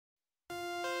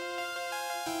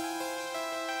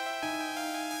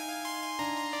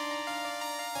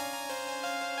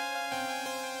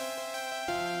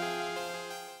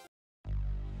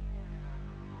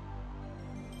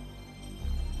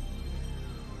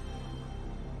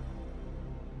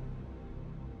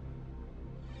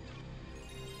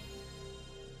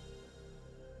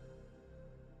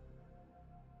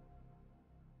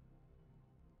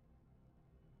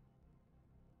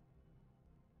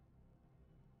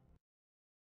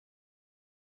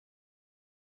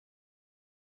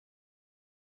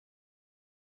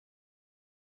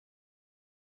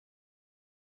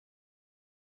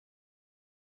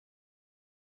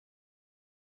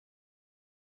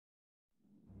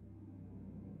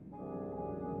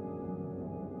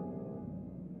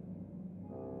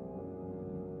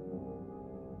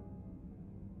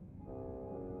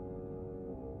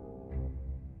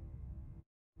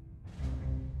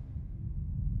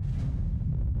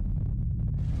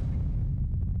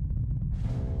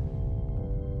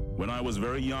When I was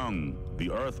very young,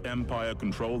 the Earth Empire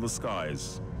controlled the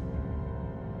skies.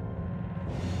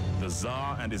 The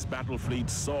Tsar and his battle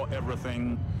fleet saw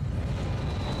everything,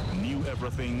 knew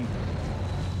everything,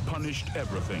 punished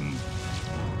everything.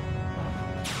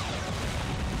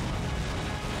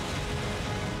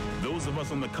 Those of us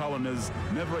in the colonies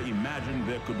never imagined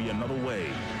there could be another way.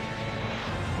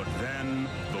 But then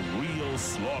the real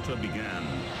slaughter began.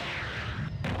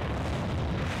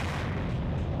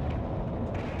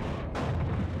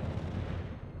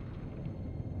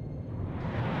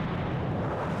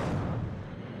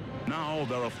 Now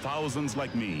there are thousands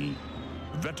like me,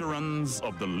 veterans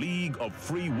of the League of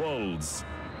Free Worlds,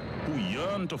 who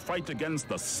yearn to fight against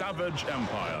the savage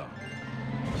empire.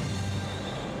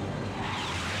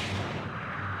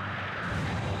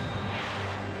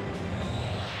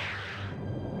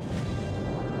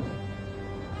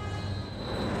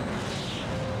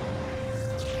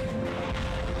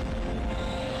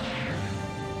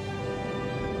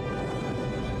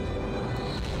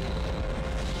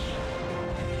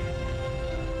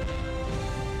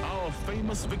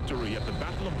 Famous victory at the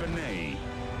Battle of Benay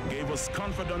gave us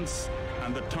confidence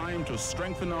and the time to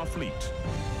strengthen our fleet.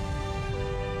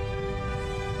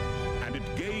 And it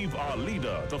gave our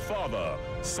leader, the father,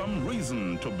 some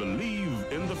reason to believe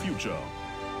in the future.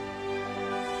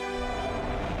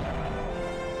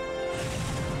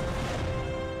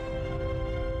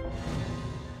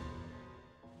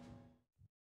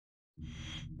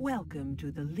 Welcome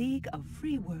to the League of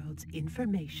Free Worlds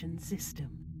Information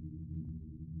System.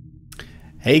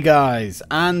 Hey guys,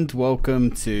 and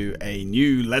welcome to a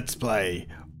new Let's Play,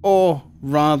 or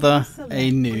rather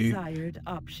a new desired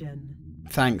option.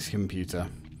 Thanks computer,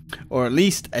 or at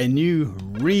least a new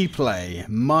replay.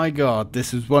 My god,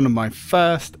 this was one of my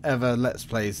first ever Let's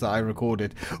Plays that I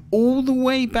recorded all the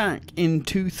way back in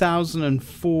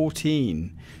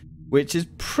 2014, which is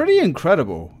pretty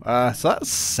incredible. So that's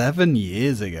 7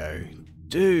 years ago,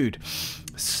 dude.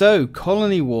 So,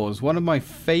 Colony Wars, one of my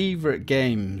favourite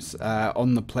games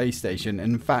on the PlayStation.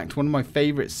 In fact, one of my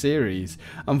favourite series.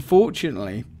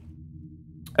 Unfortunately,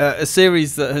 a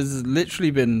series that has literally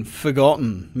been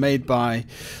forgotten, made by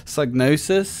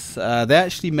Psygnosis. They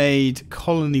actually made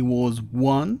Colony Wars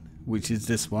 1, which is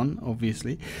this one,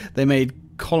 obviously. They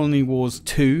made Colony Wars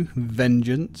 2,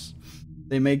 Vengeance.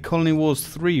 They made Colony Wars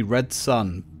 3, Red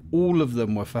Sun. All of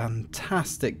them were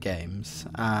fantastic games.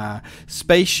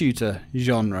 Space shooter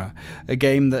genre, a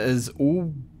game that is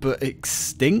all but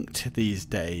extinct these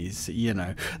days. You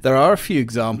know, there are a few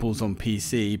examples on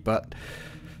PC, but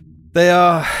they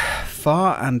are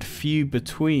far and few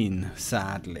between,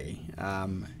 sadly.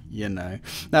 You know,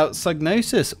 now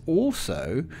Psygnosis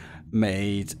also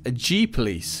made a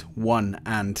G-Police 1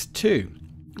 and 2.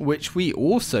 Which we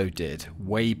also did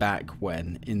way back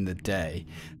when in the day.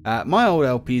 My old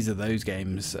LPs of those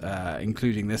games,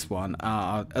 including this one,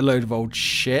 are a load of old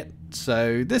shit.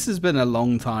 So this has been a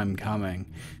long time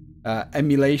coming.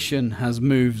 Emulation has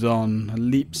moved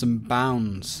on leaps and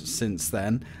bounds since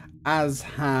then, as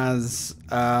has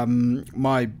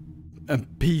my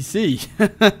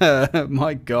PC.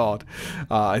 My god.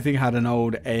 I think I had an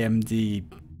old AMD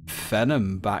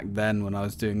Venom back then when I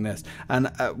was doing this, and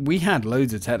we had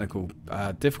loads of technical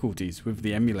difficulties with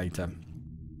the emulator.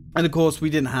 And of course we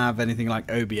didn't have anything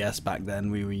like OBS back then.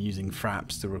 We were using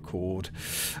Fraps to record,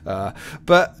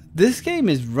 but this game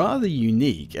is rather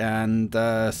unique, and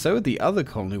so are the other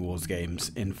Colony Wars games,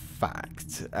 in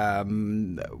fact.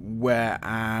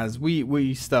 Whereas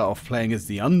we start off playing as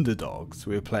the underdogs.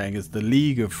 We're playing as the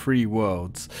League of Free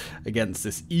Worlds against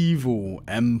this evil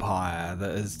empire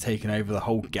that has taken over the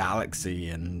whole galaxy,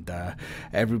 and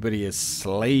everybody is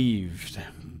slaved.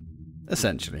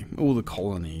 Essentially, all the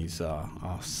colonies are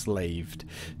slaved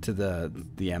to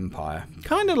the Empire.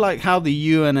 Kind of like how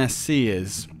the UNSC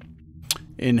is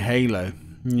in Halo.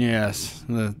 Yes,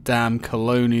 the damn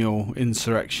colonial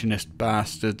insurrectionist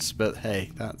bastards. But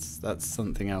hey, that's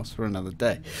something else for another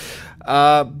day.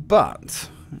 But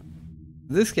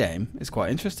this game is quite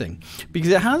interesting because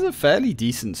it has a fairly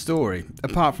decent story,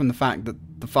 apart from the fact that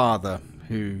the father,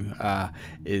 who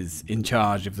is in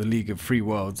charge of the League of Free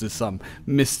Worlds, is some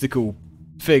mystical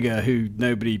figure who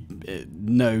nobody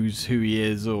knows who he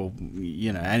is, or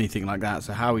you know, anything like that.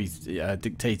 So how he's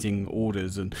dictating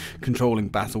orders and controlling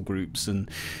battle groups and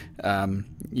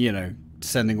you know,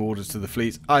 sending orders to the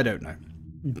fleets, I don't know.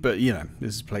 But you know,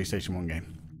 this is a PlayStation 1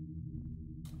 game.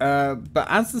 But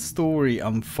as the story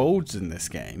unfolds in this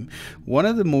game, one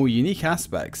of the more unique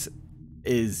aspects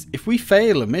is if we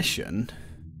fail a mission,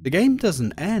 the game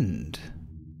doesn't end.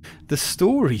 The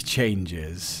story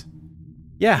changes.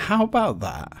 Yeah, how about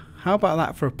that? How about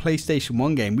that for a PlayStation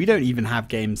 1 game? We don't even have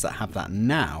games that have that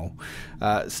now.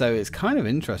 So it's kind of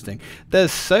interesting.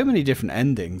 There's so many different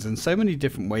endings and so many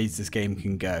different ways this game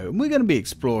can go. And we're going to be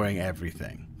exploring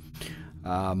everything.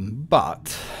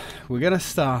 But we're going to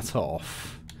start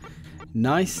off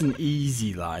nice and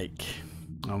easy like,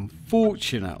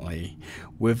 unfortunately,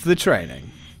 with the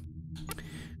training.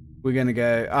 We're going to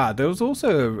go... there was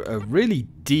also a really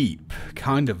deep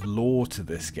kind of lore to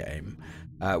this game.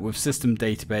 With system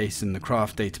database and the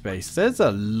craft database, there's a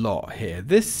lot here.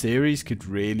 This series could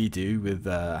really do with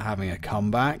having a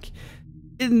comeback.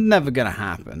 It's never going to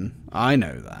happen. I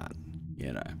know that,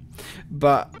 you know.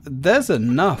 But there's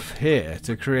enough here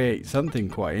to create something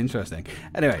quite interesting.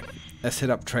 Anyway, let's hit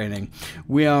up training.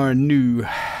 We are a new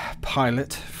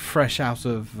pilot, fresh out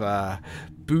of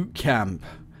boot camp,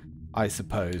 I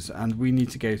suppose. And we need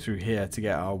to go through here to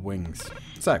get our wings.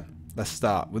 So, let's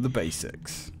start with the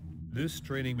basics. This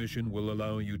training mission will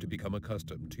allow you to become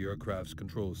accustomed to your craft's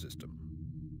control system.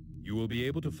 You will be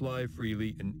able to fly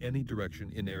freely in any direction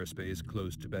in airspace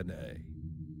close to Benet.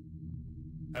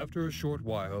 After a short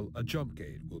while, a jump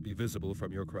gate will be visible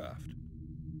from your craft.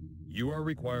 You are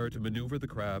required to maneuver the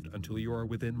craft until you are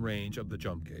within range of the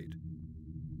jump gate.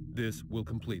 This will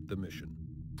complete the mission.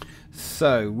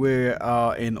 So we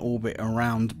are in orbit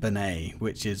around Benet,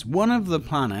 which is one of the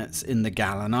planets in the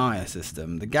Galania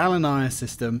system. The Galania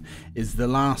system is the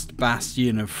last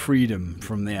bastion of freedom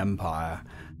from the Empire.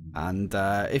 And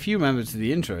if you remember to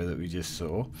the intro that we just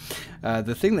saw,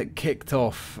 the thing that kicked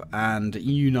off and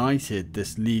united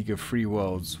this League of Free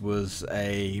Worlds was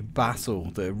a battle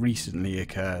that recently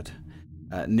occurred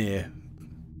near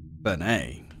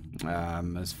Benet.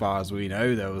 As far as we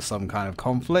know, there was some kind of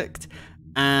conflict.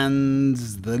 And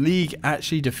the League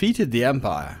actually defeated the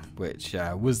Empire, which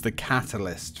was the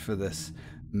catalyst for this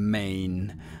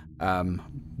main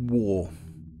war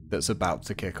that's about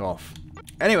to kick off.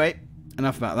 Anyway,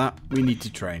 enough about that. We need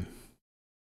to train.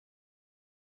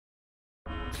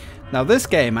 Now, this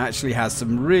game actually has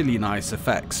some really nice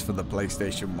effects for the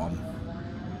PlayStation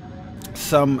 1.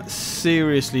 Some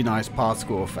seriously nice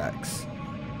particle effects.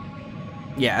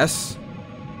 Yes,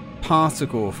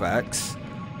 particle effects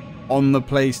on the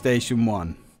PlayStation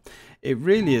 1. It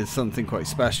really is something quite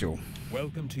special.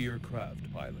 Welcome to your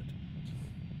craft, pilot.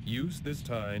 Use this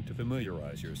time to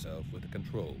familiarize yourself with the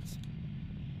controls.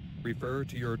 Refer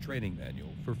to your training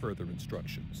manual for further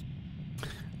instructions.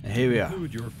 Here we are. To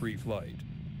conclude your free flight,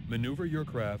 maneuver your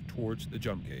craft towards the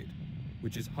jump gate,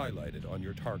 which is highlighted on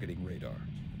your targeting radar.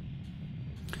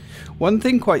 One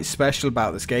thing quite special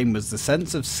about this game was the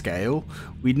sense of scale.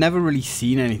 We'd never really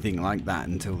seen anything like that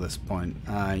until this point,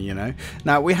 you know.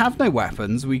 Now, we have no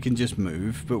weapons, we can just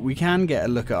move, but we can get a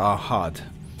look at our HUD.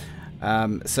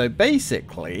 So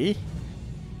basically,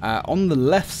 on the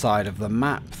left side of the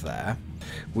map there,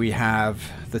 we have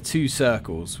the two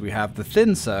circles. We have the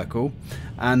thin circle,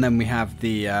 and then we have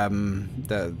the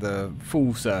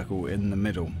full circle in the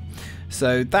middle.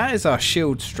 So that is our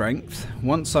shield strength.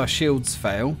 Once our shields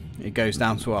fail, it goes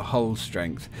down to our hull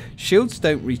strength. Shields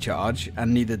don't recharge,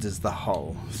 and neither does the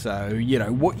hull. So, you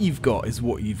know, what you've got is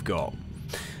what you've got.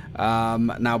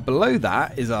 Now, below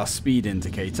that is our speed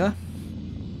indicator.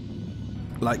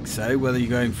 Like so, whether you're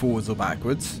going forwards or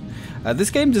backwards. This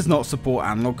game does not support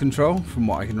analog control, from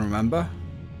what I can remember.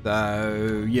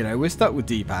 So, you know, we're stuck with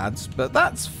D-pads, but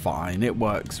that's fine. It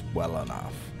works well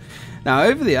enough. Now,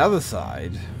 over the other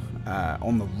side...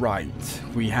 on the right,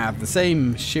 we have the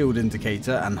same shield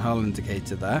indicator and hull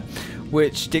indicator there,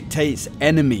 which dictates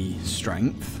enemy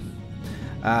strength,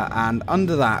 and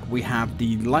under that we have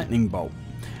the lightning bolt.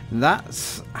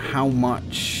 That's how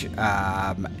much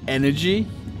energy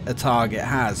a target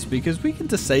has, because we can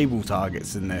disable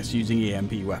targets in this using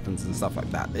EMP weapons and stuff like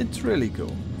that. It's really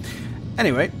cool.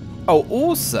 Anyway, oh,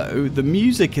 also the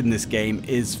music in this game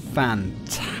is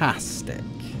fantastic.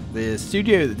 The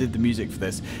studio that did the music for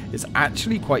this is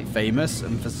actually quite famous,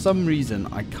 and for some reason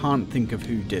I can't think of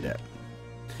who did it.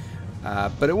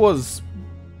 But it was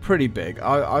pretty big.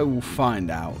 I will find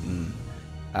out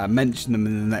and mention them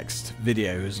in the next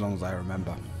video as long as I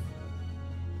remember.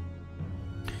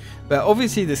 But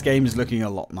obviously this game is looking a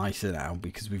lot nicer now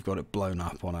because we've got it blown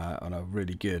up on a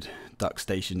really good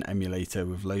DuckStation emulator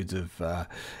with loads of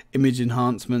image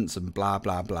enhancements and blah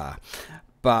blah blah.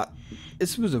 But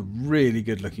this was a really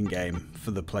good looking game for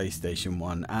the PlayStation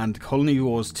 1, and Colony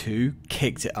Wars 2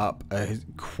 kicked it up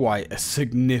quite a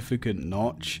significant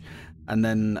notch, and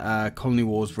then Colony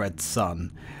Wars Red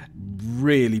Sun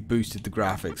really boosted the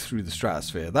graphics through the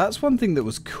stratosphere. That's one thing that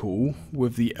was cool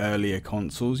with the earlier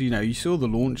consoles. You know, you saw the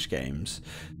launch games,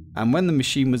 and when the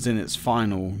machine was in its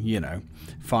final, you know,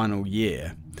 final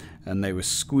year, and they were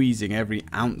squeezing every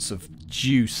ounce of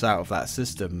juice out of that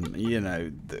system. You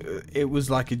know, it was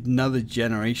like another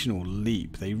generational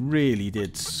leap. They really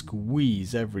did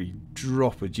squeeze every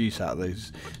drop of juice out of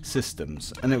those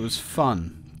systems, and it was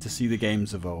fun to see the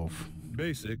games evolve.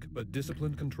 Basic but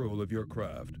disciplined control of your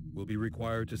craft will be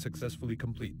required to successfully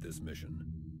complete this mission,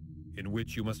 in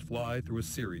which you must fly through a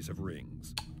series of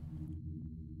rings.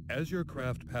 As your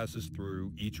craft passes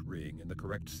through each ring in the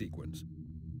correct sequence,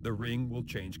 the ring will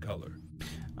change color.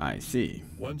 I see.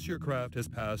 Once your craft has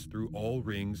passed through all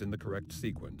rings in the correct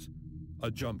sequence, a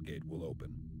jump gate will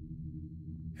open.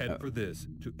 Head for this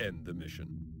to end the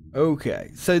mission.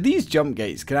 Okay, so these jump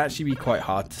gates can actually be quite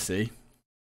hard to see.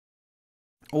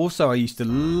 Also, I used to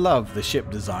love the ship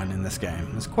design in this game.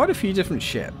 There's quite a few different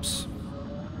ships.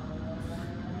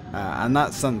 And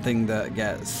that's something that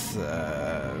gets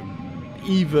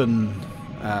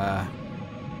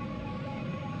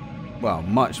well,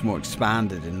 much more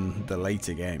expanded in the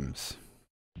later games.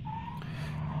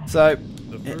 So,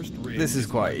 this is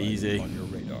quite easy.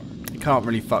 You can't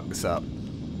really fuck this up.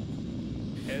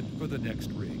 Head for the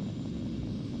next ring.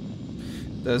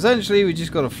 So essentially we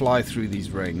just got to fly through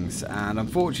these rings, and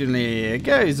unfortunately it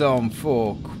goes on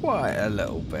for quite a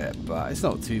little bit, but it's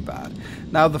not too bad.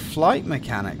 Now the flight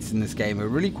mechanics in this game are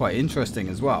really quite interesting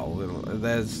as well.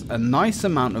 There's a nice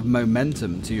amount of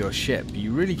momentum to your ship.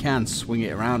 You really can swing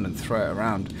it around and throw it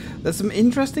around. There's some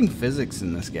interesting physics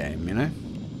in this game, you know.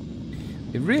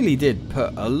 It really did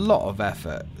put a lot of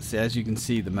effort. See, as you can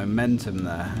see, the momentum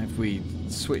there. If we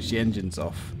switch the engines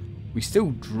off, we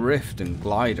still drift and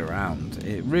glide around.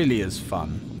 It really is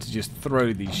fun to just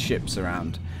throw these ships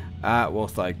around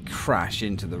whilst I crash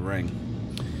into the ring.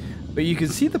 But you can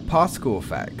see the particle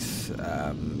effects,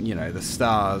 you know, the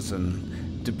stars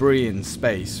and debris in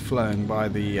space flowing by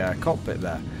the cockpit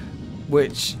there,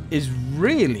 which is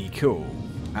really cool.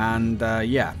 And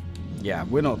yeah,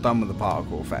 we're not done with the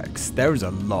particle effects. There's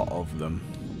a lot of them.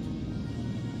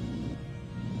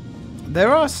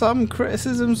 There are some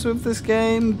criticisms with this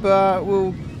game, but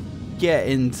we'll get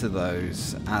into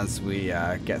those as we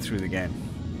get through the game.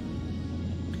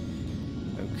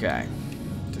 Okay,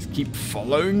 just keep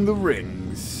following the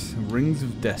rings. Rings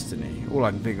of Destiny. All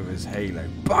I can think of is Halo.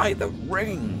 Buy the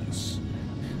rings!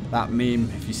 That meme,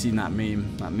 if you've seen that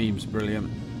meme's brilliant.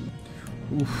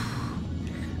 Oof.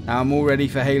 Now I'm all ready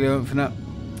for Halo Infinite.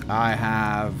 I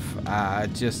have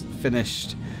just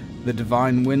finished the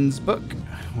Divine Winds book,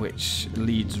 which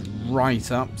leads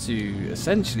right up to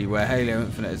essentially where Halo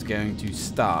Infinite is going to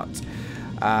start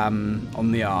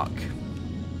on the Ark.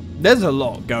 There's a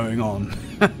lot going on.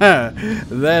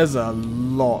 There's a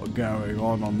lot going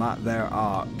on that there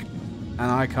Ark, and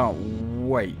I can't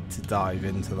wait to dive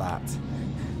into that.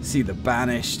 See the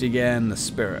Banished again, the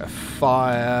Spirit of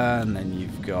Fire, and then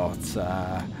you've got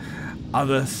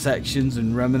other sections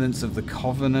and remnants of the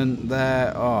Covenant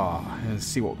there. Oh, let's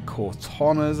see what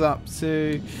Cortana's up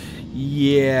to.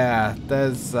 Yeah,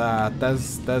 there's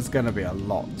gonna be a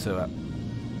lot to it.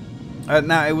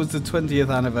 Now it was the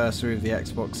 20th anniversary of the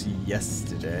Xbox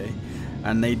yesterday,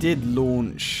 and they did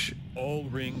launch all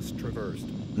rings traversed.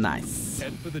 Nice.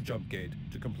 Head for the jump gate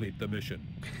to complete the mission.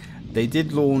 They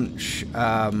did launch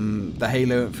the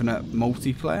Halo Infinite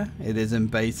multiplayer. It is in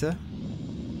beta.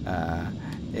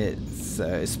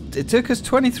 It took us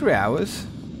 23 hours,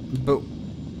 but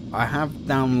I have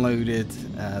downloaded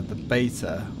the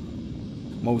beta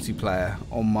multiplayer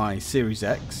on my Series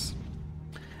X,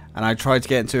 and I tried to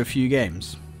get into a few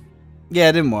games. Yeah,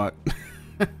 it didn't work.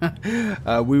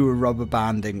 We were rubber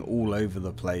banding all over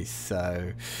the place,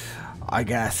 so I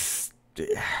guess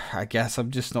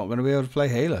I'm just not going to be able to play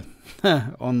Halo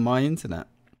on my internet.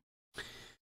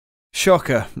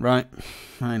 Shocker, right?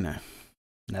 I know.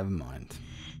 Never mind.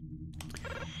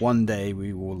 One day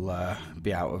we will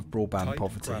be out of broadband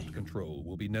poverty. Craft control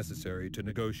will be necessary to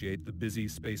negotiate the busy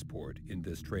spaceport in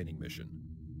this training mission.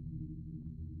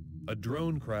 A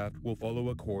drone craft will follow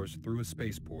a course through a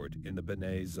spaceport in the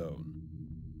Benet zone.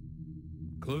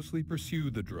 Closely pursue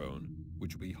the drone,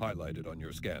 which will be highlighted on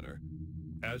your scanner,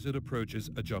 as it approaches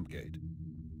a jump gate.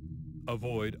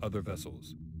 Avoid other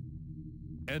vessels.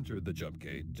 Enter the jump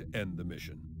gate to end the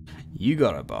mission. You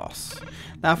got it, boss.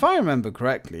 Now, if I remember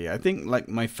correctly, I think like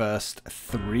my first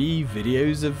 3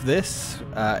 videos of this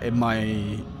in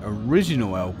my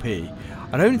original LP,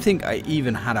 I don't think I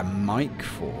even had a mic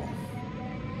for.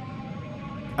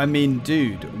 I mean,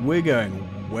 dude, we're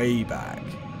going way back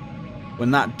when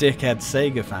that dickhead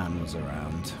Sega fan was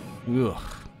around. Ugh.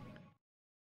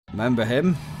 Remember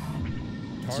him?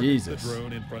 Target Jesus. the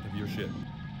drone in front of your ship.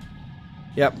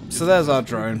 Yep, so there's our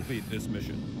drone. Complete this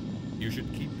mission. You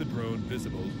should keep the drone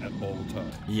visible at all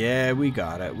times. Yeah, we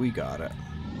got it, we got it.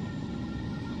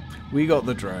 we got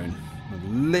the drone.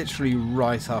 Literally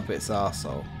right up its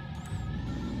arsehole.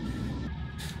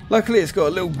 Luckily it's got a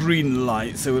little green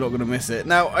light, so we're not going to miss it.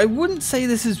 Now, I wouldn't say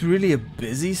this is really a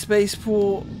busy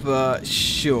spaceport, but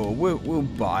sure, we'll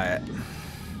buy it.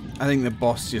 I think the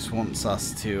boss just wants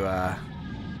us to,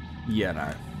 you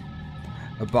know,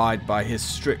 abide by his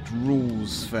strict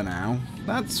rules for now.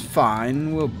 That's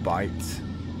fine, we'll bite.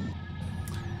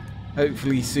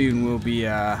 Hopefully soon we'll be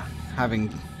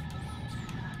having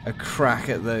a crack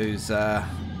at those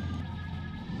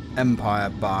Empire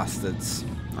bastards.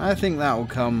 I think that will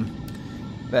come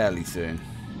fairly soon.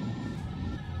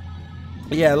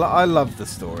 Yeah, I love the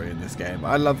story in this game.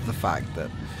 I love the fact that,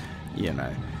 you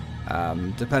know,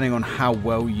 depending on how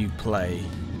well you play,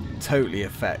 totally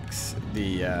affects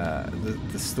the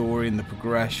story and the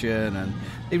progression, and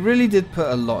they really did put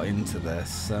a lot into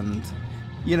this. And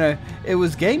you know, it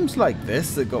was games like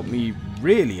this that got me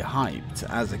really hyped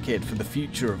as a kid for the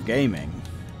future of gaming.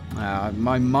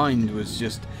 My mind was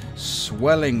just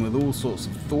swelling with all sorts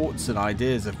of thoughts and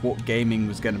ideas of what gaming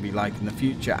was going to be like in the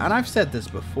future. And I've said this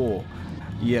before,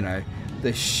 you know,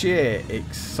 the sheer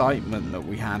excitement that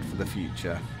we had for the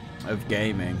future of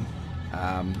gaming.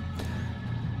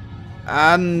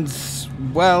 And,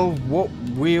 well, what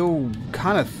we all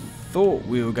kind of thought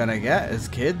we were going to get as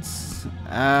kids,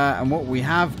 and what we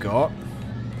have got,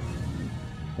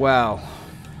 well,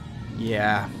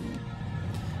 yeah.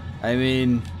 I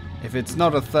mean, if it's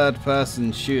not a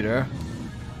third-person shooter,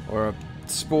 or a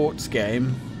sports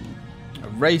game, a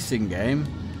racing game,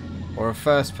 or a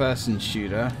first-person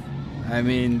shooter, I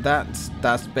mean, that's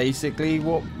basically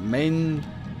what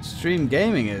mainstream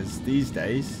gaming is these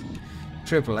days.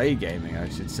 AAA gaming, I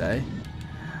should say.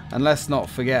 And let's not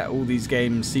forget, all these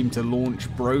games seem to launch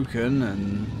broken,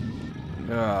 and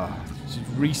just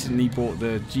recently bought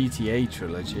the GTA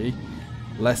trilogy.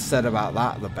 Less said about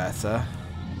that, the better.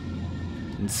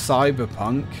 And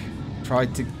Cyberpunk,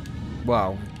 tried to,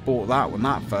 well, bought that when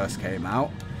that first came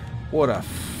out. What a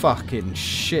fucking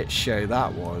shit show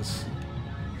that was.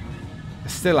 I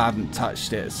still haven't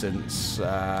touched it since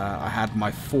I had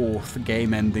my 4th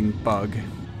game-ending bug,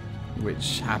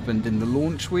 which happened in the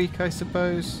launch week, I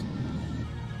suppose.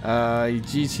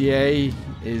 GTA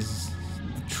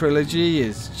trilogy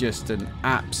is just an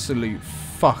absolute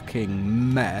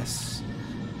fucking mess.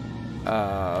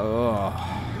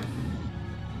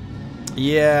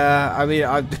 Yeah, I mean,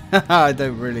 I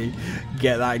don't really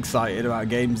get that excited about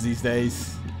games these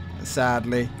days,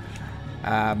 sadly.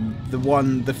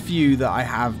 The few that I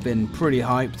have been pretty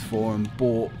hyped for and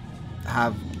bought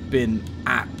have been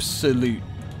absolute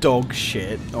dog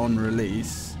shit on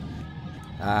release.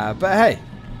 But hey,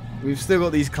 we've still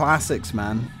got these classics,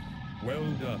 man. Well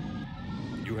done.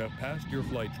 You have passed your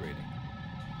flight training.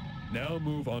 Now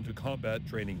move on to combat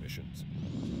training missions.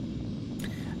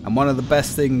 And one of the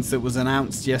best things that was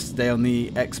announced yesterday on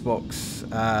the Xbox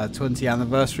 20th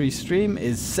anniversary stream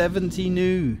is 70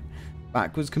 new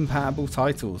backwards compatible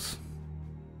titles.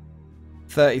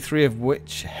 33 of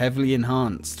which heavily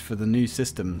enhanced for the new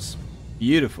systems.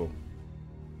 Beautiful.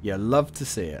 You love to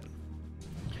see it.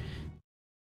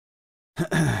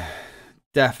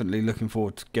 Definitely looking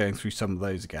forward to going through some of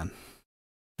those again.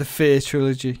 The Fear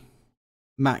trilogy.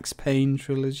 Max Payne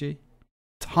trilogy.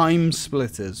 Time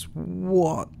Splitters.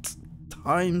 What?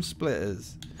 Time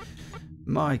Splitters.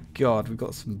 My god, we've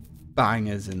got some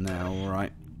bangers in there,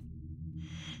 alright.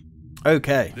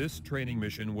 Okay. This training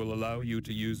mission will allow you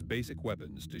to use basic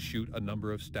weapons to shoot a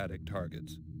number of static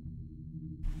targets.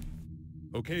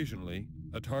 Occasionally,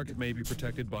 a target may be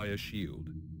protected by a shield.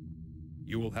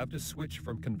 You will have to switch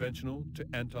from conventional to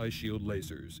anti-shield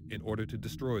lasers in order to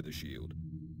destroy the shield,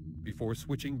 before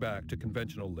switching back to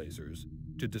conventional lasers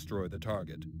to destroy the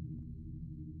target.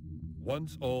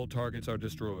 Once all targets are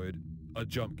destroyed, a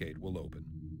jump gate will open.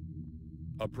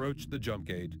 Approach the jump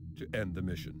gate to end the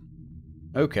mission.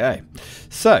 Okay,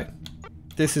 so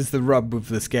this is the rub with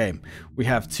this game. We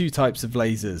have two types of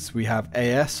lasers. We have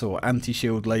AS, or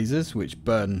anti-shield lasers, which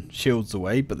burn shields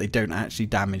away, but they don't actually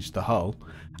damage the hull.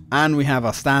 And we have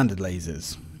our standard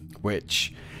lasers,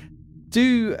 which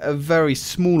do a very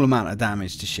small amount of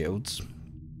damage to shields,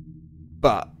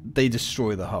 but they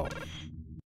destroy the hull.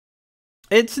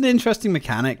 It's an interesting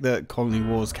mechanic that Colony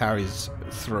Wars carries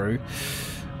through,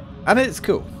 and it's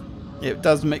cool. It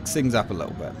does mix things up a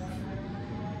little bit.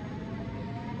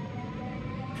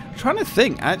 I'm trying to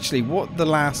think, actually, what the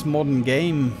last modern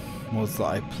game was that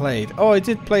I played. Oh, I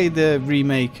did play the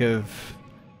remake of...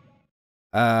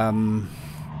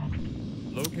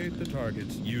 Locate the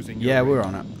targets using yeah, your we're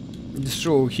on it.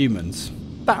 Destroy all humans.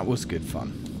 That was good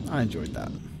fun. I enjoyed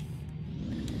that.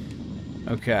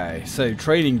 Okay, so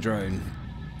training drone.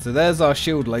 So there's our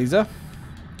shield laser.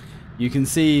 You can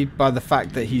see by the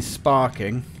fact that he's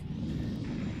sparking,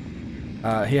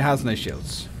 he has no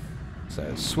shields.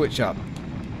 So switch up.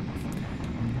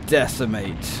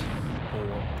 Decimate.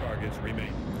 4 targets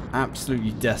remain.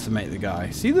 Absolutely decimate the guy.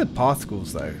 See the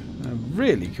particles though? They're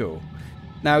really cool.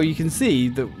 Now you can see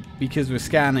that because we're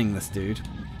scanning this dude,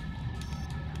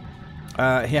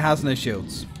 he has no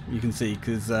shields. You can see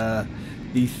because the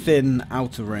thin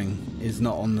outer ring is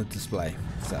not on the display.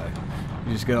 So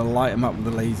we're just going to light him up with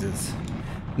the lasers.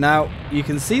 Now you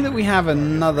can see that we have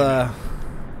another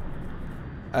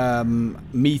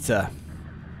meter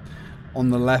on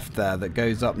the left there that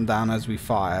goes up and down as we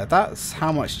fire. That's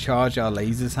how much charge our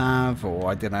lasers have, or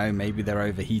I don't know, maybe they're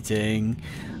overheating,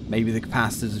 maybe the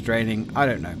capacitors are draining, I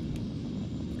don't know.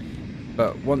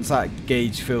 But once that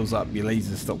gauge fills up, your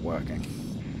lasers stop working.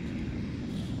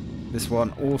 This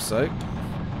one also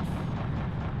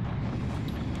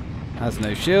has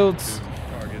no shields,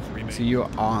 so your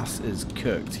ass is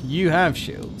cooked. You have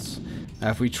shields. Now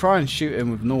if we try and shoot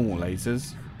him with normal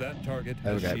lasers, that target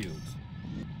has shields.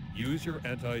 Use your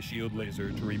anti-shield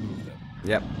laser to remove them.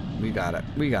 Yep, we got it.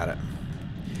 We got it.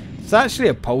 It's actually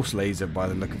a pulse laser by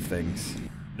the look of things.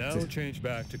 Now change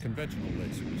back to conventional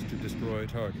lasers to destroy a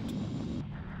target.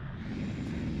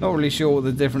 Not really sure what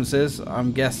the difference is.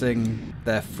 I'm guessing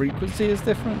their frequency is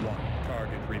different. 1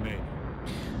 target remaining.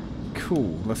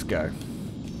 Cool, let's go.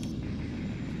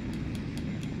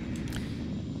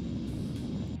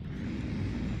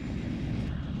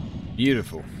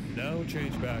 Beautiful. Now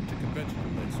change back to conventional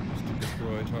lasers to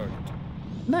destroy a target.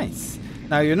 Nice.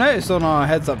 Now you'll notice on our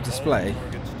heads-up display,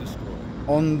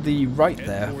 on the right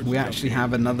there, we actually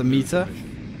have another meter,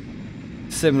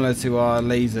 similar to our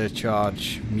laser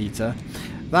charge meter.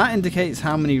 That indicates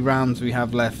how many rounds we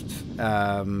have left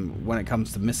when it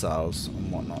comes to missiles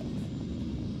and whatnot.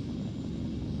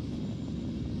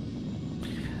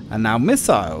 And now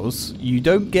missiles, you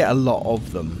don't get a lot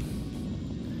of them.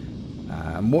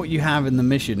 And what you have in the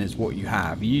mission is what you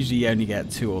have. You usually only get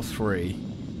 2 or 3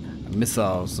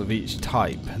 missiles of each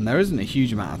type, and there isn't a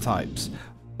huge amount of types.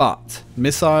 But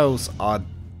missiles are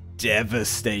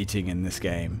devastating in this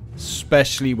game,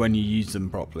 especially when you use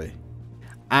them properly.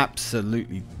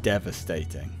 Absolutely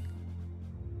devastating.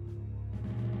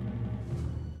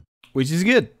 Which is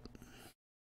good.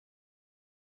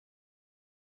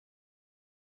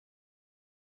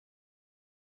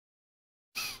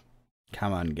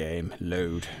 Come on, game.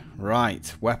 Load.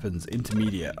 Right. Weapons.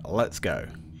 Intermediate. Let's go.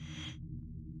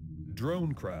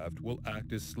 Drone craft will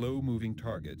act as slow-moving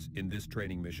targets in this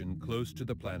training mission close to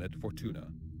the planet Fortuna.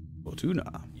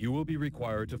 Fortuna. You will be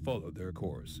required to follow their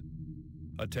course,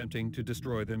 attempting to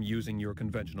destroy them using your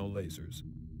conventional lasers.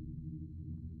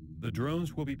 The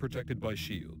drones will be protected by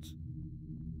shields.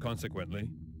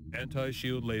 Consequently,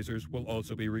 anti-shield lasers will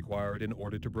also be required in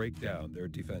order to break down their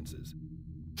defenses.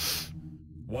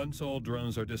 Once all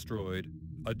drones are destroyed,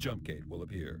 a jump gate will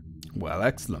appear. Well,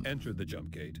 excellent. Enter the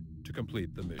jump gate to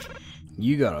complete the mission.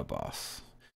 You got it, boss.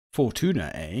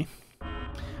 Fortuna, eh?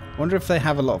 Wonder if they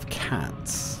have a lot of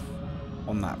cats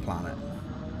on that planet.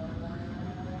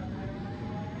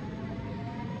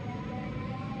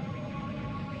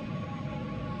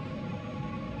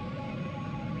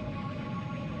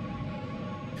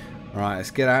 Right,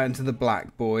 let's get out into the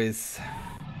black, boys.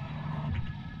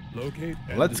 Locate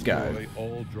and Let's destroy go.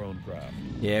 all drone craft.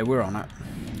 Yeah, we're on it.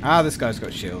 Ah, this guy's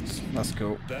got shields. That's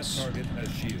cool. That target has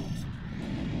shields.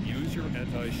 Use your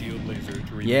anti-shield laser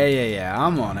to remove. Yeah.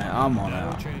 I'm on it. I'm on Now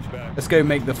it. change back. Let's go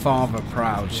make the father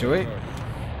proud, shall we?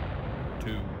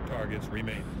 2 targets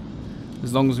remain.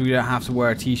 As long as we don't have to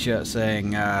wear a t-shirt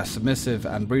saying submissive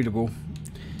and breedable,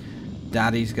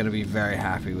 Daddy's going to be very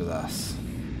happy with us.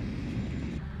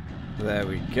 There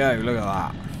we go. Look at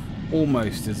that.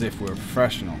 Almost as if we're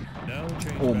professional. Now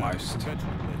change Almost. back to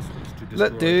conventional lasers to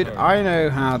Look, destroy dude, target. I know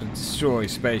how to destroy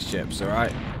spaceships,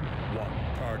 alright?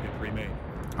 1 target remaining.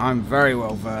 I'm very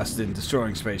well versed in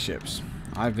destroying spaceships.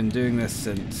 I've been doing this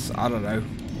since, I don't know,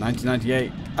 1998.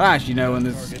 I don't actually know when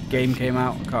this game came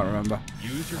out. I can't remember.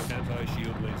 Use your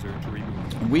anti-shield laser to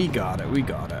remove them. We got it. We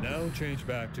got it. Now change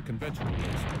back to conventional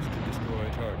lasers to destroy a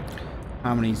target.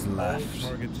 How many's left?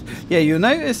 Targets destroyed. Yeah, you'll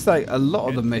notice like a lot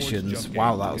of the Head towards missions, jump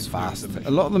wow, gate that to was conclude fast. the mission.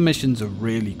 A lot of the missions are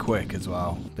really quick as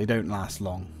well. They don't last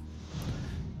long.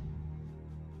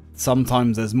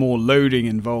 Sometimes there's more loading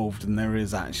involved than there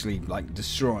is actually like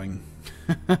destroying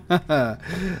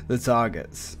the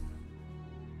targets.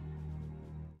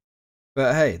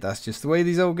 But hey, that's just the way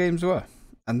these old games were.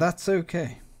 And that's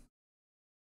okay.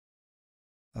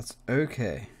 That's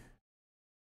okay.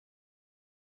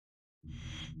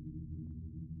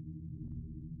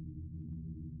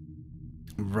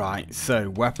 Right, so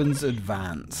weapons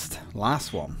advanced.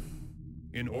 Last one.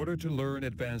 In order to learn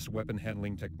advanced weapon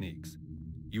handling techniques,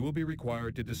 you will be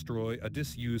required to destroy a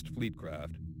disused fleet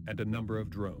craft and a number of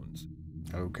drones.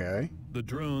 Okay. The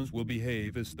drones will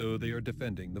behave as though they are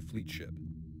defending the fleet ship.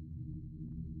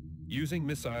 Using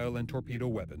missile and torpedo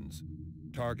weapons,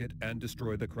 target and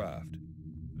destroy the craft.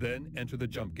 Then enter the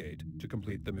jump gate to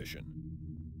complete the mission.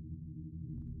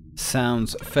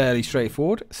 Sounds fairly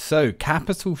straightforward. So,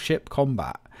 capital ship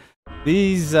combat.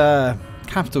 These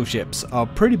capital ships are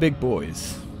pretty big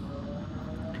boys.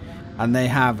 And they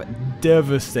have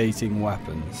devastating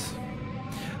weapons.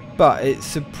 But it's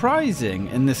surprising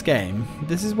in this game,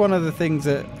 this is one of the things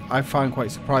that I find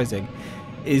quite surprising,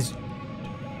 is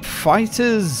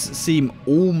fighters seem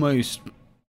almost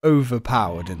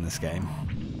overpowered in this game.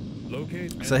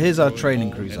 So here's our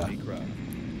training cruiser.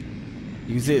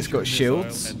 You can see it's got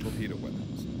shields.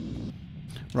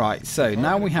 Right, so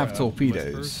now we have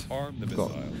torpedoes. We've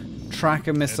got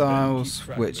tracker missiles,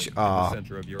 which are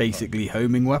basically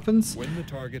homing weapons.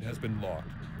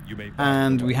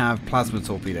 And we have plasma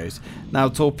torpedoes. Now,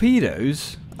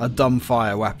 torpedoes are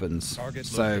dumbfire weapons,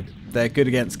 so they're good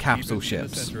against capital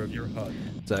ships.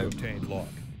 So,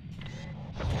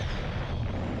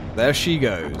 there she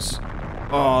goes.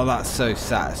 Oh, that's so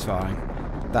satisfying.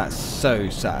 That's so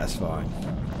satisfying.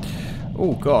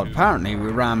 Oh god, apparently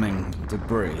we're ramming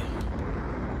debris.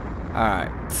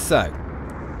 Alright, so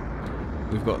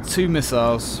we've got 2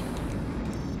 missiles.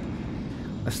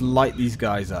 Let's light these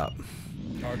guys up.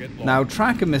 Now,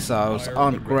 tracker missiles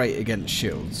aren't great against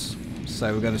shields,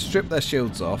 so we're going to strip their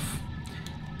shields off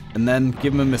and then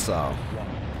give them a missile.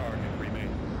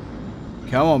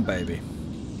 Come on, baby.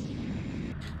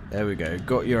 There we go.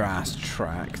 Got your ass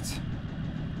tracked.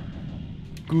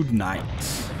 Good night.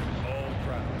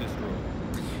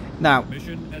 Now,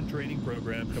 mission and training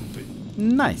program complete.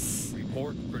 Nice.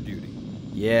 Report for duty.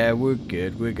 Yeah, we're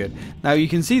good. We're good. Now you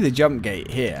can see the jump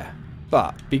gate here,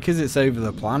 but because it's over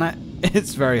the planet,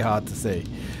 it's very hard to see.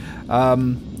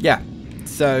 Yeah.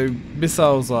 So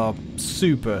missiles are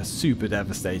super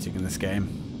devastating in this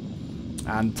game,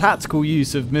 and tactical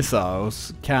use of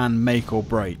missiles can make or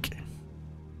break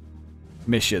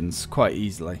missions quite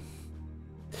easily.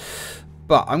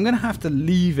 But I'm going to have to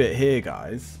leave it here,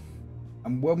 guys.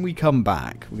 And when we come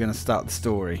back, we're going to start the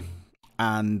story.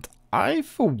 And I,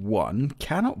 for one,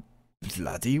 cannot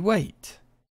bloody wait.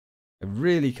 I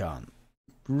really can't.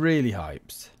 Really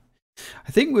hyped.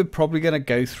 I think we're probably going to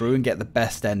go through and get the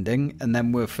best ending, and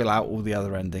then we'll fill out all the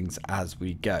other endings as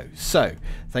we go. So,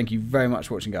 thank you very much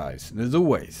for watching, guys. And as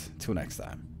always, till next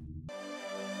time.